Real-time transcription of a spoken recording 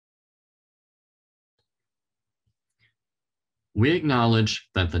We acknowledge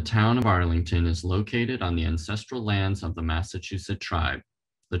that the town of Arlington is located on the ancestral lands of the Massachusetts tribe,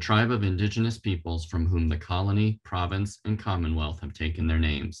 the tribe of indigenous peoples from whom the colony, province, and commonwealth have taken their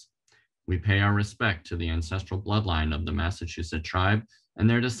names. We pay our respect to the ancestral bloodline of the Massachusetts tribe and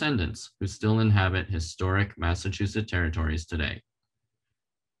their descendants who still inhabit historic Massachusetts territories today.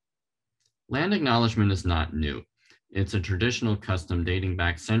 Land acknowledgement is not new. It's a traditional custom dating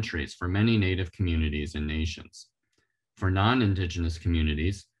back centuries for many Native communities and nations. For non-Indigenous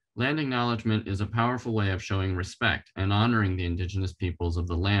communities, land acknowledgement is a powerful way of showing respect and honoring the Indigenous peoples of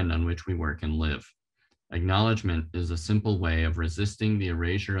the land on which we work and live. Acknowledgement is a simple way of resisting the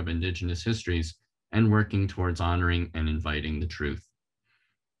erasure of Indigenous histories and working towards honoring and inviting the truth.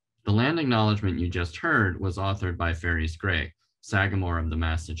 The land acknowledgement you just heard was authored by Ferries Gray, Sagamore of the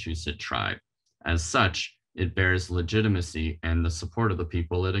Massachusetts tribe. As such, it bears legitimacy and the support of the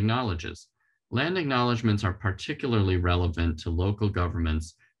people it acknowledges. Land acknowledgements are particularly relevant to local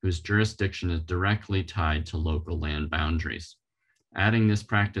governments whose jurisdiction is directly tied to local land boundaries. Adding this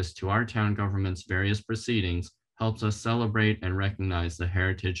practice to our town government's various proceedings helps us celebrate and recognize the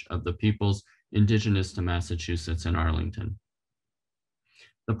heritage of the peoples indigenous to Massachusetts and Arlington.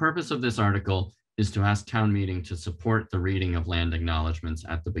 The purpose of this article is to ask town meeting to support the reading of land acknowledgements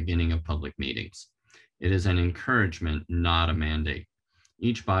at the beginning of public meetings. It is an encouragement, not a mandate.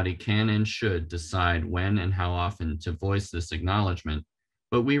 Each body can and should decide when and how often to voice this acknowledgement,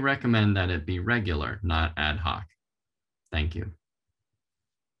 but we recommend that it be regular, not ad hoc. Thank you.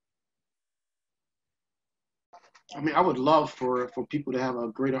 I mean, I would love for people to have a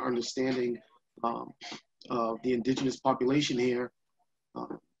greater understanding of the indigenous population here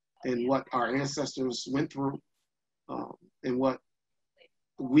and what our ancestors went through and what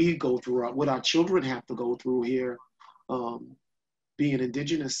we go through, what our children have to go through here, being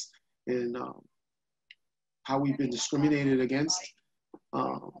indigenous, and how we've been discriminated against,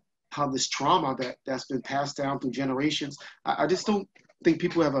 how this trauma that's been passed down through generations. I just don't think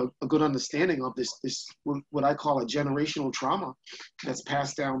people have a good understanding of this what I call a generational trauma that's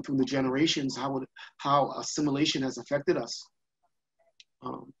passed down through the generations, how assimilation has affected us.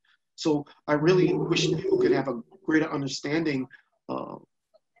 So I really wish people could have a greater understanding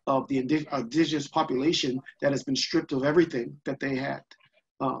of the indigenous population that has been stripped of everything that they had.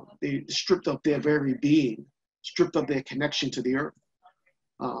 They stripped of their very being, stripped of their connection to the earth.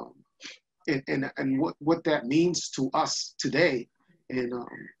 And what that means to us today. And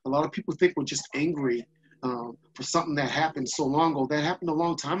a lot of people think we're just angry for something that happened so long ago. That happened a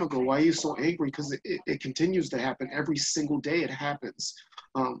long time ago. Why are you so angry? Because it continues to happen every single day. It happens.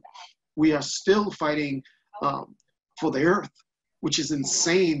 We are still fighting for the earth, which is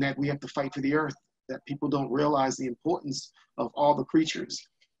insane that we have to fight for the earth, that people don't realize the importance of all the creatures.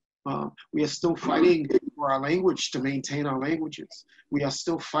 We are still fighting for our language, to maintain our languages. We are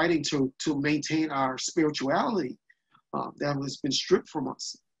still fighting to maintain our spirituality that has been stripped from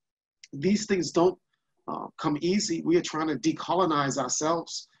us. These things don't come easy. We are trying to decolonize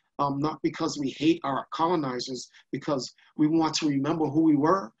ourselves, not because we hate our colonizers, because we want to remember who we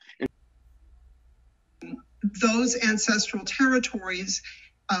were. Those ancestral territories,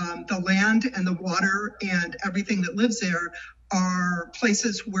 the land and the water and everything that lives there, are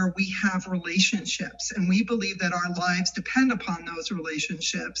places where we have relationships, and we believe that our lives depend upon those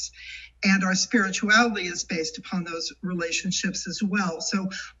relationships, and our spirituality is based upon those relationships as well. So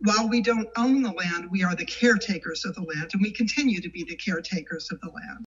while we don't own the land, we are the caretakers of the land, and we continue to be the caretakers of the land.